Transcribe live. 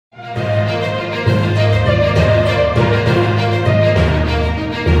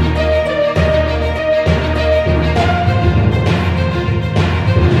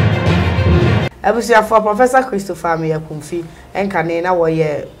abusia for Professor Prof Ameyaw Akumfi enkane na wo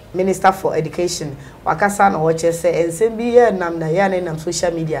ye Minister for Education wakasa na wo chese ensem bi ye nam na ya nam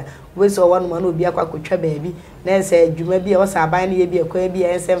social media we so wanu ma na obi akwakotwa baabi na ense adwuma bi e wo sa aban na ye bi ekwa bi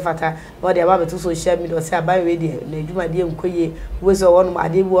ensem fata no de aba beto social media wo sa aban we de na adwuma de enkoye we so wanu ma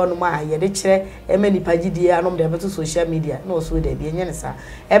ade bi wanu ma ye de kire e ma nipa gidie anom de beto social media na so de bi enye ne sa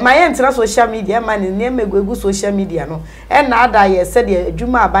e ma ye ntra social media e ma ne megwegu social media no e na ada ye se de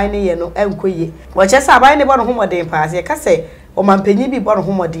adwuma aban ne ye no enkoye wo chese aban ne bo no homoden paase ye ka se o mampanyi bi bo no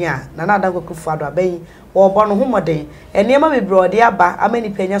homoden a na ada Kofi ado aban wo bo no homoden enema bebrode aba amani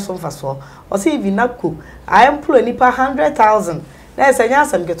panya so mfaso o se even nako I employ nipa 100,000 na esenya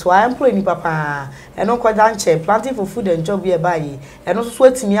asem keto I employ nipa pa eno kwada nche planting for food and job here bayi eno so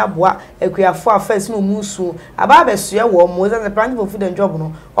atimi aboa akuafo afes no musu aba besoe wo mo ze planting for food and job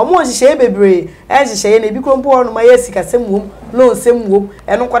no omo hihye bebre hihye na bi krompo no ma yesika semwom loan semwom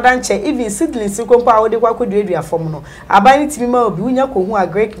eno kwada nche even seedlings krompo a wo de kwa koduadua fom no aba ni timi ma obi unya ko hu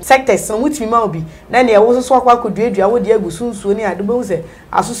agric sectors no mutimi ma obi na ne wo so kwa koduadua wo de agusunsuo ni ade bo se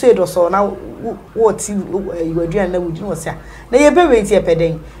asoso edoso na wo ti iwadua na wudi no sia na ye be wait ye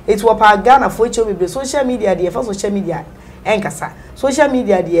peden it wo pa Ghana for echo social media dey for social media enkasa social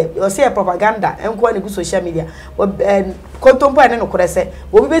media dey o say propaganda enko na ku social media kontompo ene no korese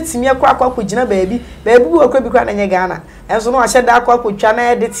obi betimi akwa akogina baabi bi okwa bi kwa na nye Ghana enso no ahye da akwa akotwa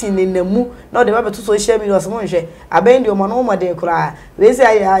na edit ni namu na de ba beto social media so mo hwe aben de o mo no mo de kura we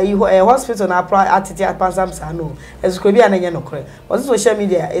say hospital na atiti apansam sa no ezuko bi ananye no kore o social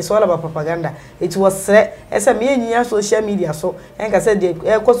media is all about propaganda it was ese me enyiya social media so enkasa de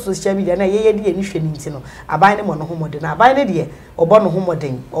ko social media na ye de ni hwe ni nti no aban ne mo no homode na aban ne de obo no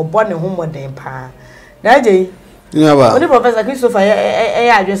homoden obo ne homoden pa na je yeah ba oni Professor Christopher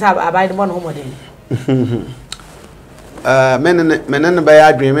address aban ne mo no homoden menen ba ya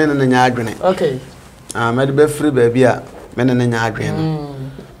adwen menen nya adwene okay mede be free baby a menen nya adwen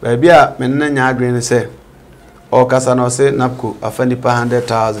baby a menen nya adwen se o kasa no se napko afani pa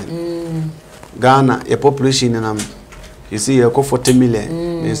 100,000 Ghana a population nam you see you go 40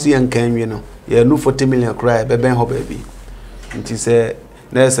 million you see enkan wi no you no 40 million cry be ben ho baby nti se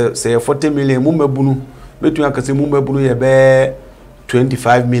na se 40 million mu mabunu betu akase mu mabunu ye be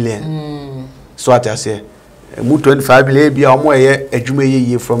 25 million so atase mu 25 million bia omo ye adwuma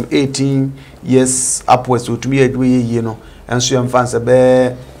ye from 18 years upwards to me adwuma ye no enso yam fanse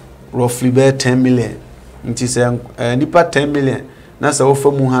be roughly be 10 million nti se nipa 10 million na se wo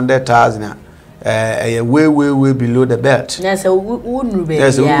fa mu 100,000 way below the belt yes unu be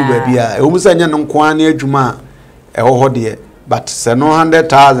yes unu be bia e omusa nya no kwa na adwuma e ho de but se no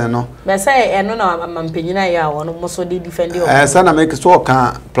 100,000 no be say eno na mampanyina ya wono mo so dey defend you say na make so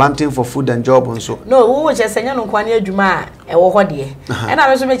can planting for food and job nso no wo che se nya no kwa na adwuma e ho de e na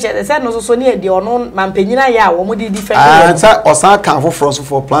me so me che se no so ne de ono mampanyina ya wo mo dey defend you say osan kan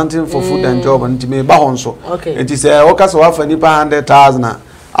for planting for food and job nti me ba ho nso nti se wo ka so wa fa nipa 100,000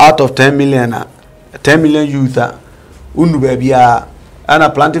 out of 10 million 10 million youth unu be bia ana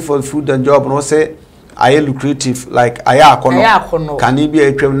planting for food and job no say aye lucrative like aye akono kan e bia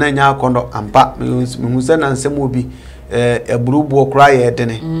atwam na nya akono ampa me se na nsem obi ebrubu okra ye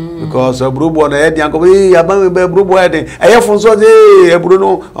dene because ebrubu na ye dian ko yaban be ebrubu ye den aye fonso ebru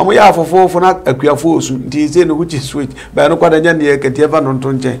no omo ya afofo na akuafo osu nti se no which is sweet be no kwada nya ne kete eva no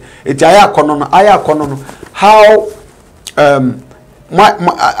nto nche eti aye akono no how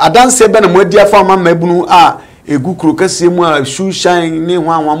adanse be na modia fa ma mabunu a egu kuro kase mu a shoe shine ni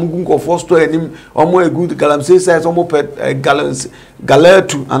ho anwa mugu nkofo store anim omo egu galamsey size omo pe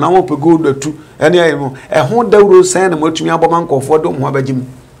galatu ana omo pe gold atu ene ayi mo ho dawro sen na matumi aboma nkofo do mo abagim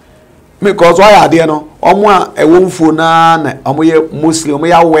because why ade no omo a ewo mfo na omo ye muslim omo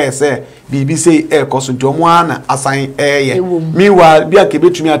ya we se bibi say koso nti omo ana asan ye meanwhile bia ke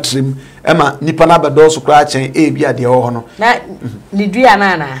betumi atrim ema nipa na bedoso kra chen bia de ho no na ni dua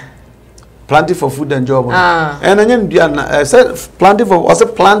na planting for food and job and anyam dua na say planting for was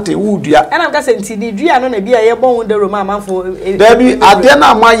planting wood dua and am ka say nti ni dua no na bia ye bon de roma amanfo there be ade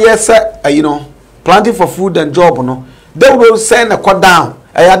na ma yes you know planting for food and job no they will send a cut down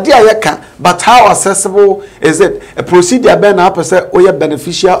ade ayeka but how accessible is it a procedure be na person o ye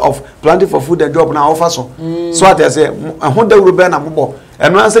beneficial of planting for food and job na offer so I say ho da will be na mo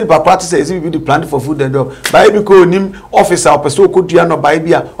and one say practice is be the planting for food and job by because nim officer person ko dua no by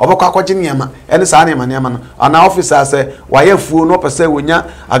bia obekwa akwaje niam ene sa niam no and officer say why fu no person wonya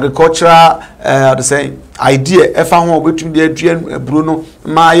agricultural the say idea efa ho obetumi de adua buru no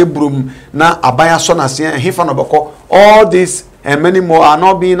ma ye brum na aban aso na se hefa no beko all this and many more are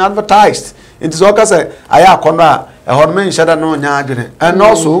not being advertised. It is okay say aya kono a ehonmen Shatta no nya adwene and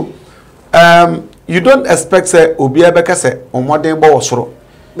also you don't expect say obi abeka say omoden bo wosoro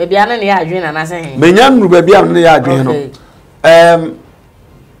baby ana ne ya adwen na na say menya nru baby am ne ya adwen no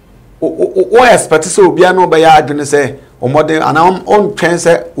o expect say obi ana oba ya adwen say omoden ana on twen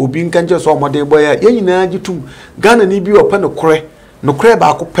say obi nkanche so omoden bo ya yenyina gitum Ghana ni bi opa no kre ba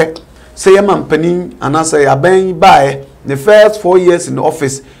akopɛ say mampanin ana say aban bae the first 4 years in the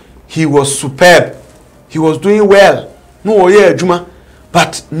office he was superb, he was doing well no oye adwuma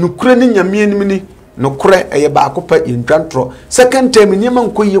but nukure ni nyame anim ni nukure eye ba akopɛ yentwantro second term nyema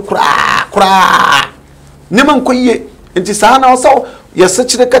nkoye kura nyema nkoye nti saa na so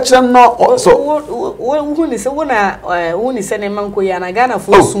yesechire kachire no so woni se woni se ne mankoye na Ghana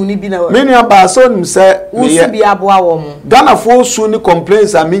fo su ni bi na meni aba so nim se usu bi aboa wo mo Ghana fo su ni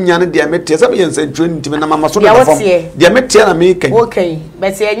complaints a menya ne de metie se be nsentro ntime na mama so da fam de metie na me kan okay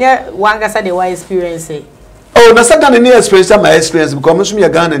but enye wangasa de wa experience. Oh, na Ghana ni experience my experience because me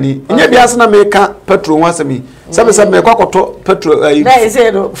Ghana ni nya bia se na me ka petrol wasemi sabe me kwakoto petrol na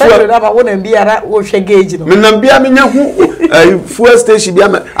ise do petrol na ba wona biara wo hwe gauge no me na bia me nya hu fuel station bia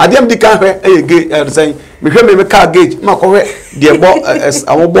adem di kan hwe gauge say me hwe me car gauge ma ko hwe de bo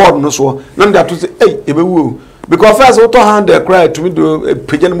awon board no so na me ato say ebewu because first we to hand cry to me do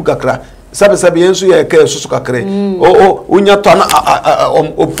pagyan mu kakra sabe yensu ye ka susu kakre unya to na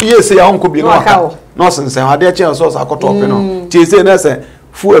opie se ya onko bi no aka no sense ade che so akoto ope no ti say na say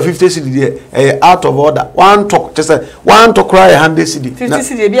full 50 cedi out of order one talk just say one to cry 100 cedi 50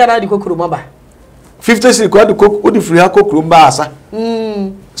 cedi bia na di kokoro maba 50 cedi ko di odi free akokoro mba asa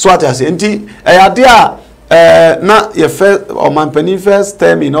so what I say enti ade a na ye first or mampani first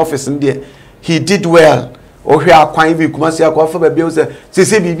term in office there he did well o hwe akwan bi kumasi akwa fa bia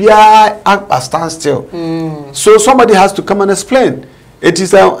say bibia a stand still so somebody has to come and explain. It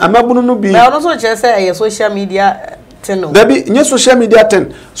is amabunu no bi na no so che say social media ten no dabi nye social media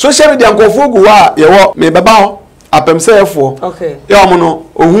ten social media nkofo gu wa ye wo me baba ho apemse efo okay ye omo no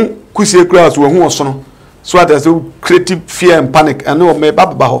ohun kusie class ohun osono so that is creative fear and panic and no me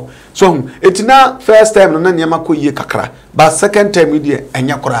baba ho so etina first time no na niam akoyie kakra but second time die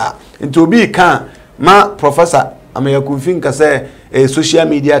enya kora nti obi kan ma Professor Ameyaw Akumfi nka say social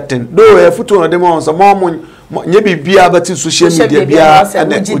media ten do e futu no dem on so mo nye bibia bati social media bia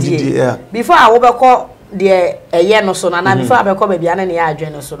na odidi before I wobekọ de eye no so na before abekọ ba bia na ne ya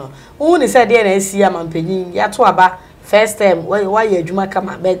adwen no so no wu ni say de na esi amampanyin ya to aba first time wa ye adwuma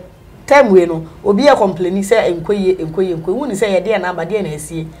kama but time we no obi e complain say enkoye wu ni say ye de na aba de na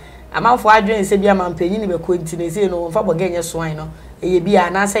esi amanfo adwen say bia amampanyin be ko ntine say no mfa boga nye soan no eye bia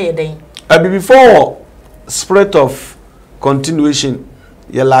na say ye den before spirit of continuation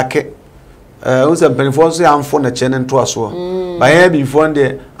ye lack who's a penifon say I'm for the channel to us. By before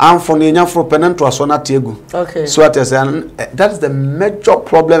the I'm for the nyafro pen to us on at tegu. Okay. So what I say, that's the major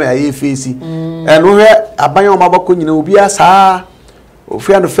problem I face. And we abayo mabako you know be as if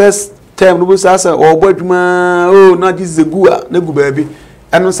you the first term no say oh boy oh not this is gua negu baby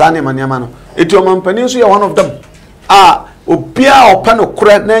and no sane maniamano. It your man penin so you one of them. Obia open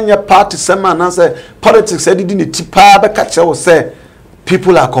okra na nya party sema na say politics e did ni tipa be catch we say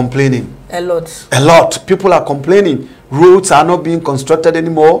people are complaining. A lot. People are complaining. Roads are not being constructed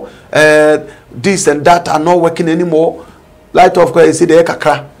anymore. This and that are not working anymore. Light of course, see the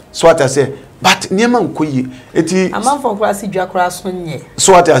kakra. So what I say. But niema nkoyi. Eti. Amam for class dua class sonye.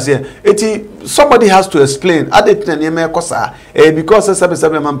 So what I say. Eti somebody has to explain. Adet na niema ekosa. Because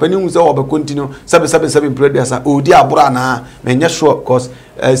sabe mampani unze obe continue. Sabe previous. Odi abura na. Menya sure because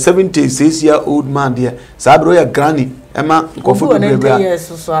 76-year-old man there. Sabro ya granny. Emma Kofi yes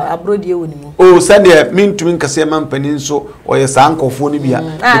so abroad ye woni mu oh said there mean to me kase mampanin so oye san kofo ni bia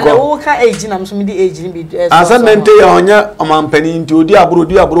because wo ka age na so me di age ni bi asa nante ya onya mampanin ti odi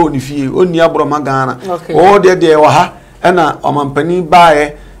abro ni fie oni abro magana o de wa ha na mampanin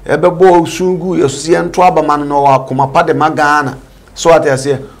baaye ebebo sungu yesusie nto abaman no wa komapa de magana so ate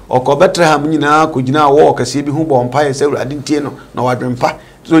ase okobetreham nyina ko gina wo kase bi hu bo mpa ye se urade ntie no na wadwempa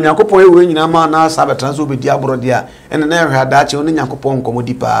so nyakopon ewe nyina ma na sabe transo be dia brode a ene na ehwe adache oni nyakopon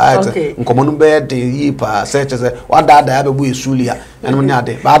nkomodi pa nkomo no be de yi pa se che wada ya be bu esuli a ene ne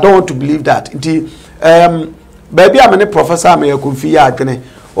ade but I don't want to believe that nti baby amene Professor Ameyaw Akumfi ya adwene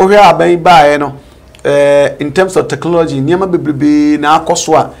ohwe aban baaye no in terms of technology nyama bebrebe na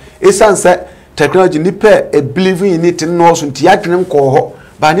akoso a esanse technology ni pe a believe in it no so nti adwene nko ho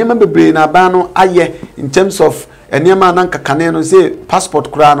ba nyama bebrebe na ban no aye in terms of enema nan kakane no say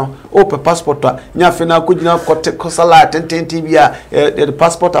passport kura no open passport nya fe na kugina kosala tenten bia the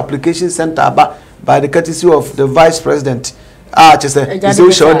passport application center aba by the courtesy of the vice president say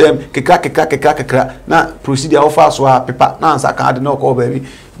so show them kekra na procedure offer so paper na answer card no call baby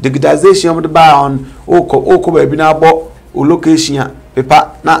digitization of the buy on oko baby na bo location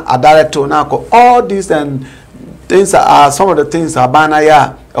paper na a director na all these and things are some of the things are bana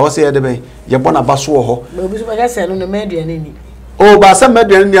ya I was say de ye bona baso ho obi so ba say no no media ni o ba say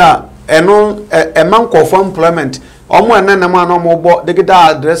media ni a eno e man for employment omo enenam an omo bo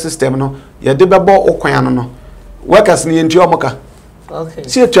digital address system no ye de bebo okwan no workers ni enti omoka okay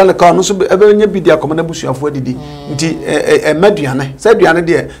see actually ka no so ebe nya bidia komana busuafo adidi nti maduane say aduane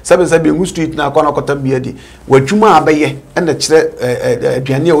de sebe engu street na akọ na kota bia di wadwuma abeye na kire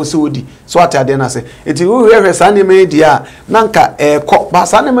aduane a wo se odi so atade na se nti wo hwehwe sa ne me di a nanka ko ba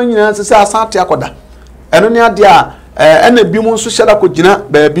sa ne manyina se asate akoda eno ne ade a na bi mu nso hyeda ko gina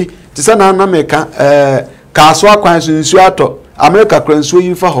baabi ti se na meka kaaso akwan so nsu ato America kranso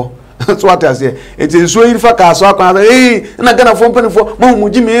yi fa ho so what I say it is so if ka so akwan na gana fo mpanifo ma hu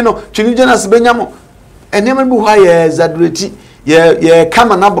gimi no twini gena se benyamo enema bi hwa ye exaggerate ye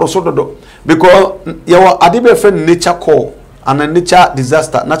kama na broso dodo because ye ade be friend nature call and nature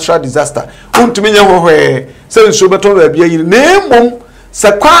disaster natural disaster untumi nya hohwe se nso beto ba bia yiri na emom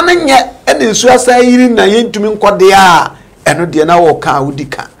se kwa na nye ene nso asa yiri na ye ntumi nkode a eno de na wo ka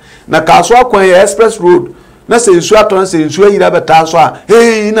udika na ka so akwan ye express road na se nsu aton se nsu ayira beta so a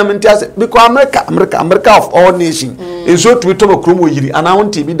hey na menti ase because America of all nations nsu to to kromo yiri ana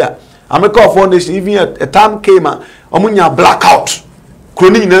wonti bi da America of all nations even a time came omunya blackout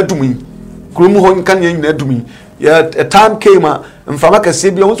kroni nyina dumi kromo ho nkan nyina dumi a time came mfama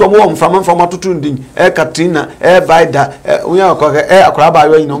kase bi onso mo mfama tutu ndin Katrina Vida unya ko akora ba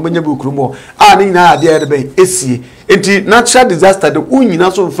yo nyina ombenya bi kromo a ni nyina ade ede be esie enti natural disaster the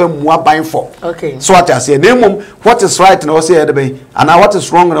unyina so mfa mu aban for okay so what I say name what is right na we say ede be and what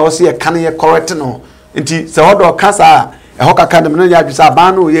is wrong na we say can ye correct no enti se hodo kasa ho kaka dem na ya dwisa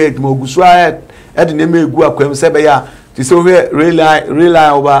aban no ye adwuma ogusu a ede na egu akwam se be ya ti so we rely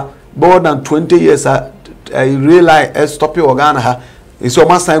over more than 20 years realize stop your Ghana ha so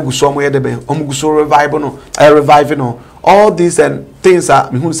master guso mo yede be guso revive no all these and things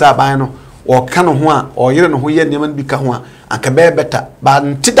are me hu say aban no o ka no ho a o yere no ho ye neman bi ka ho a aka be better but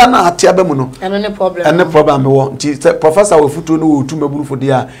ntida na atia ba mu no ene problem me wo nti professor we futu no wo tu maburu fo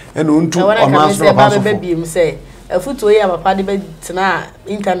dia ene ontu o ma so ba so futu ye papa de be tena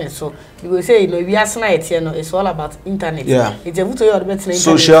internet so because say no we asna etie no it's all about internet it's a futu ye de be tena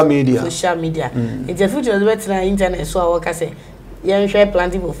social media it's a futu de be tena internet so awo ka say yen share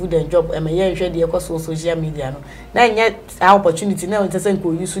planting for food and job e yen share de social media no na nya opportunity na won say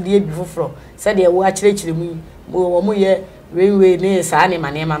ko use de bi foforo say de wo akire mu wo mu ye railway ne sa ne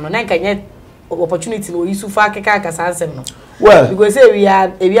manema no na nka nya opportunity no use fa keka kasa ansem no well because say we are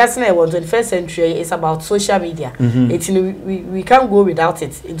 21st century it's about social media we can't go without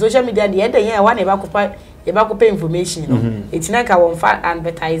it in social media the end here one eba information no it's na ka won fa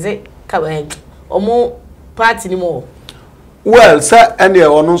advertise ka omo party ni mo well say ene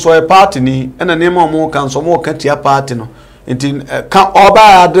ono so e party ni ena ne ma mo kan so mo kan tia party no enti ka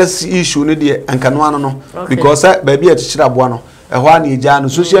oba address issue no de anka no ano no because baby e tikira boa no ehwa na eja no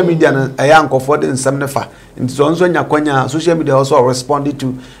social media na eya nkofo de nsem ne fa nti so nso nya kwanya social media also responded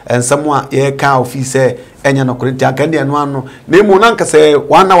to nsem a ye ka office enya no korenti aka ne no ano na emu na nka se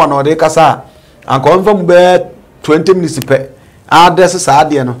wana wana de kasa anka onfa mu be 20 minutes pe address sa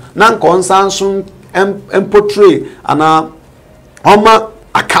de no na nka onsanso portray ana oma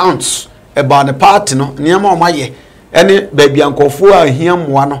accounts about the party no niam oma ye ene baby ankofo a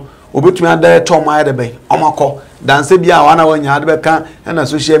hiamwa no obetumi ada toma de be omakọ danse bia wana wanya de be kan na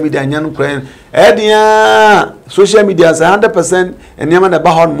social media nyan kran edia social media 100% eniam na ba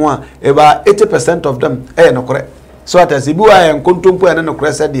hon mo a about 80% of them no correct so at as biwa en kontompo ene no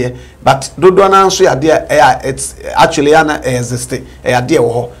correct said there but dodo na nso ya there it's actually ana exist ya there wo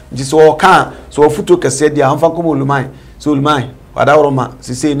ho nti so kan so futo kase there amfa komo oluman so oluman wadawroma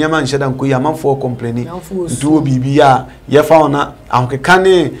sisi nyama nsheda nkoyi amanfo complaining ntuo bibia ye fa ona ankeka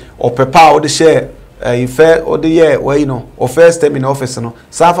ne opepa ode share ife ode ye we no o first time in office no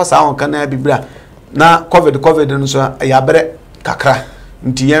safa sa onka na bibra na covid no so ya bere kakra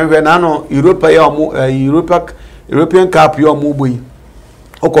nti yenhwe na no Europe ya omo European Cup ya omo boyi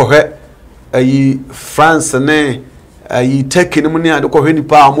okohwe France ne Turkey ne mu ne adokohwe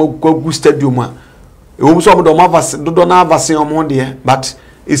nipa omo gogu stadium a so do na vaccine omo de but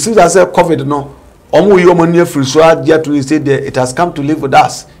it seems as if covid no omo yi omo near free so adia to say there it has come to live with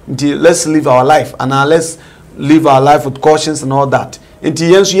us until let's live our life and let's live our life with cautions and all that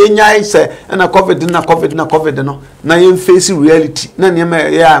until yenso yenyai say na covid no na yen face reality na ne ma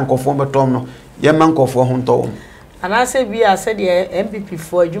ya ankofo betom no ye ma ankofo ho nto ana say bi a said the NPP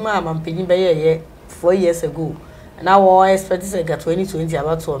for adwuma amampanyin be ye 4 years ago now we expect say 2020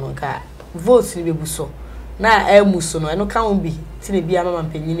 about to no ka votes ni bebu so na emuso no eno kan bi ti ne bia mama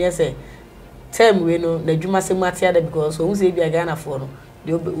mpanyini say term we no na dwuma se matia da because so say bia Ghana for no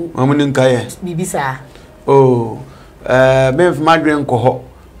de omuni nkaye bibisa oh me madwen ko ho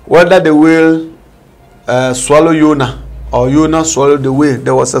whether the whale swallow Yona or Yona swallow the whale.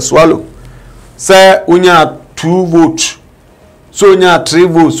 There was a swallow say unya 2 votes, so unya 3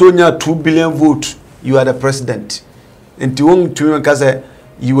 votes, so unya 2 billion votes, you are the president. And to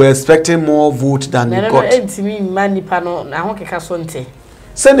you were expecting more votes than you got.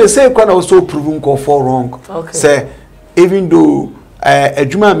 Say they say can also proven call for wrong. Okay. Say even though a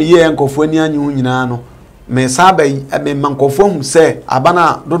juma me ye nkofo ni anyu nyina no me sabe me mankofo hu say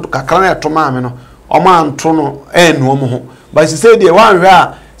abana do kakra na toma me no oma anto no enu omo ho but she say dey wan hwe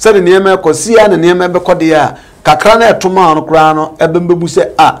a say the name ekosia na name be kode ya kakra na toma no kra no ebembebu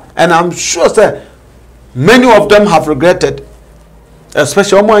say and I'm sure say many of them have regretted,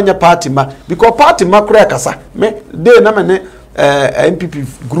 especially omo anya party ma because party ma kra kasa me dey na me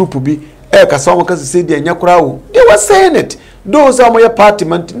NPP group bi kasa omo kasa say dey anya kra wo they were saying it. Those are my party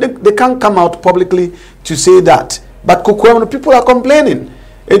man, they can't come out publicly to say that, but people are complaining.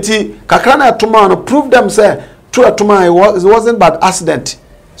 Eti kakrana tomorrow prove them say true tomorrow it wasn't by accident.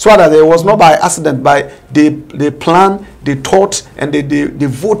 So that it was not by accident, by they planned, they thought, and they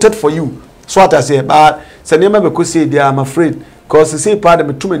voted for you. So what I say, but say never because say they I'm afraid because say part of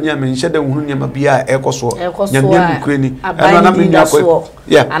me too many men share them who never be a ekoso.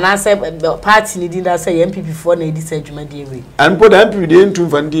 Yeah. And I said party needing that say NPP for na this judgment dey way. And put NPP dey into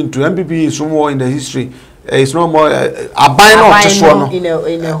funding to NPP is somewhere in the history. It's no more in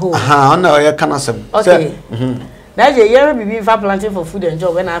a whole. On na can asem. Okay. Now you be for planting for food and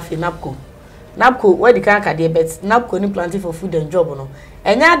job when I feel NAPCO where the can dey bet NAPCO ni planting for food and job no.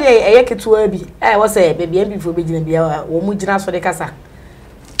 Enya dey ketewa bi we say baby NPP for be gina bia wo mu gina so de kasa.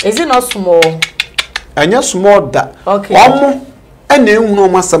 Is it not small? Enya small that. Okay. Ene ehunu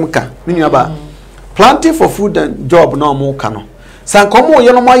omasam ka menua ba planting for food and job no mo ka no san komo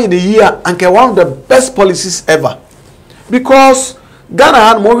ye no mo ye the year and one of the best policies ever because Ghana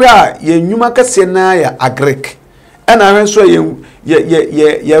han mo wi a ye nwuma kase na ya agric and I so ye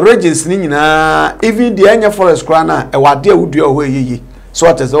regions ni nyina even the anya forest kra na e wade awudua ho yeyi so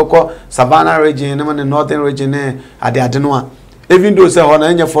what is oko savannah region no the northern region ade no a even though say ho na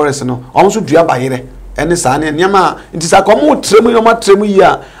anya forest no omso dua bayere any sane nyama nti sa komo tremu yo ma tremu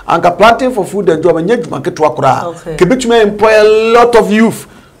ya anka planting for food and job anya dwuma ketwa kura ke betuma employ a lot of youth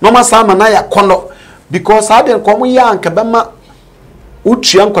no ma sama na ya kono because how den komo ya anka bema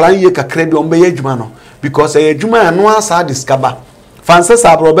utua nkola ye kakra bi ombe ya dwuma no because ya dwuma no asa discover fanse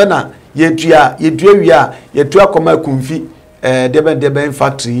sabrobe na yedua wi yetua koma Akumfi deben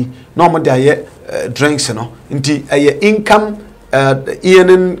factory no mo da ye drinks no nti income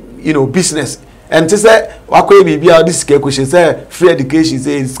business. And to say, Wakwe Bibia, this question say free education,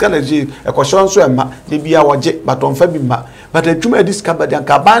 say it's kind of a question, so maybe our jet, but on Febima. But a juma discovered and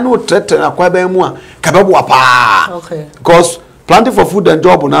Cabano threat and acquire more Kababuapa. Okay. Because planting for food and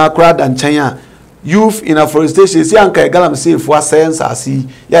job on our crowd and China, youth in afforestation, see Uncle Galam say for science, I see,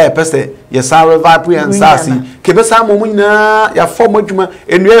 ya peste, yes, Sarah Vapri and Sassy, Kebesa Momina, ya former juma,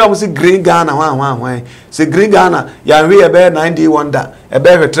 and we almost green Ghana one way. Say green Ghana, ya we a bear 90 wonder. A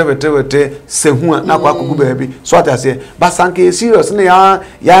bear trevete se who na kwa kugu baby so what I say but sanke serious na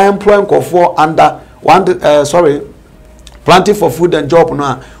ya employ for under one planting for food and job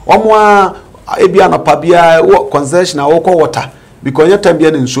no omo ebia na pabia concession na woko water because your time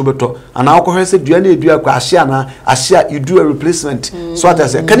be na nso beto ana woko hwe se dua na edua kwa ahia you do a replacement so what I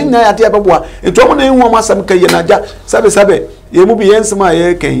say kan na ya de abeboa eto omo na ehu omo asam ka ye na ja sabe ye mu bi yensema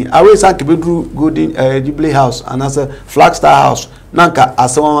ye kan awe sanke bedru golden Jubilee house and as a Flagstaff house nanka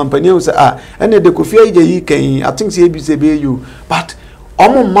asama mampani say ene de Kofi aje yi kan I think say bi say be you but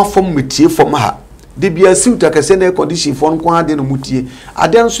omo mafom metie fom ha de bia suit akase na condition for nko ade no mutie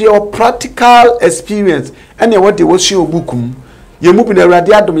ade nso your practical experience ene what they was show bookum ye mu bi na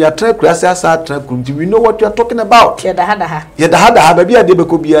Awurade Adom ya tra kurase asa tra kurum we know what you are talking about ye da ha ba bia de be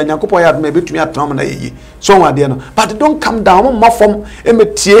ko bia Nyankopon ya Adom e betumi atram na yeyi so wade no but don't come down omo mafom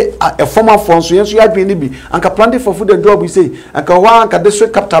emetie a former phone so yenso ya dwen bi anka planting for food and job we say anka wa anka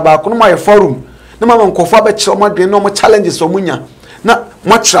district capital ba kono ma ye forum na mama nkofo ba kire omo dwen no omo challenges omunya na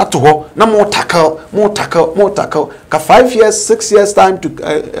mo tra to ho na mo tackle ka 5 years 6 years time to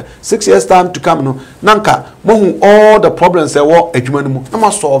 6 years time to come no nanka mo hu all the problems e wo adwuma no mu na mo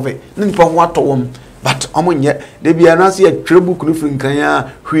solve na nipa ho atowom but omonye de bia na se atwebu kunu firi nkran ya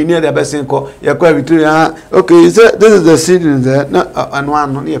hwi ne de besen ko ye kwa vitri okay this is the season there na anu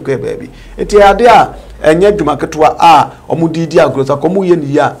no ye kwa baby eti ade a enye dwuma ketwa a omudidi agro komu ye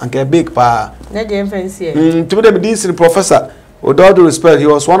ni ya anka big pa na je fancy to me dem this professor with all due respect he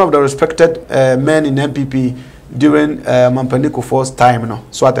was one of the respected men in NPP during Mampaniko Force time no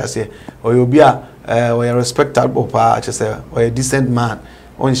so what I say oyobia we respectable pa say we decent man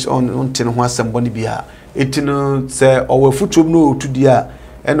on tin ho asem boni bia etino say owe futum no to dia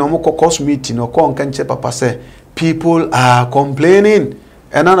and omoko cause meeting no kon kanche papa say people are complaining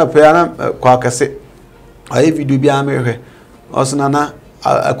and ana pe ana kwa kase ayi video bia mehwe osnana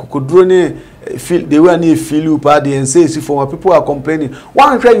akukuduro ne feel they were near feel you party and say for people are complaining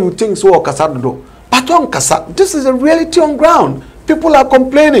one try you think so kasado but on kasa this is a reality on ground people are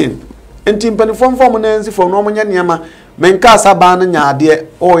complaining and in form nancy for no manya niama menka saba na nyaade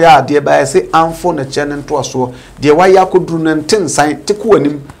o ya ade ba say amfo na che ne nto so de wa ya koduru na ntensan teku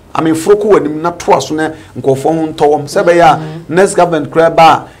anim amefroko anim na to so na nkofo ho ntowom sebe ya next government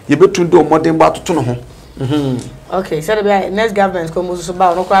kraba ye betu do modern ba toto no ho okay so the next government ko musu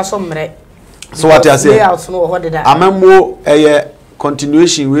ba no kwa so mre so what I say amemo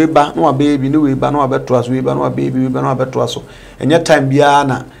continuation we ba no baby no we ba no abeto aso we ba no baby we ba no abeto aso enya time bia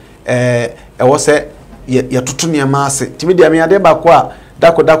na wo se ye toto ne ma ase timi dia me ade ba ko a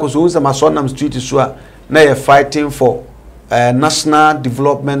dako so unsa masonam street so a na ye fighting for national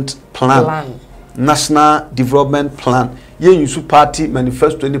development plan national development plan ye use party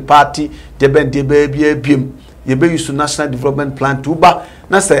manifesto any party de ben de bia biem ye be use national development plan to ba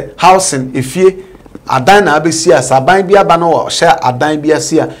na say housing efie adan na abesi as aban bia ba no share adan bia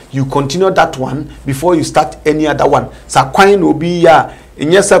sia you continue that one before you start any other one sa kwan no bi ya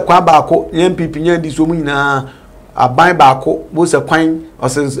enye se kwa ba ko NPP nya di so mu nyina aban ba ko bo se kwan o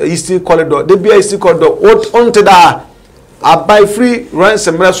se eastern corridor de bia eastern corridor onto that abai free runs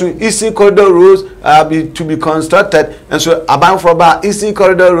and eastern corridor roads to be constructed and so aban for ba eastern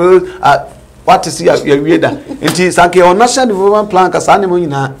corridor roads what is your reader nti sanke on national development plan ka sa ne mo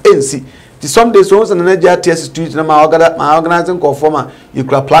nyina ensi the some days once na nadia TS street na ma organizing conforma you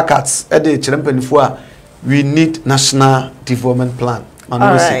cra placards e de chirempanifo a we need national development plan all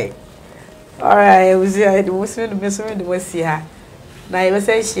right we see the most here na e be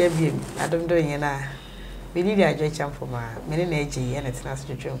say share bi adom do yin na we need a judge for ma me na eji e na tina so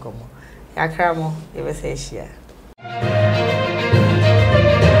twetwe nkomo yakra mo e be say share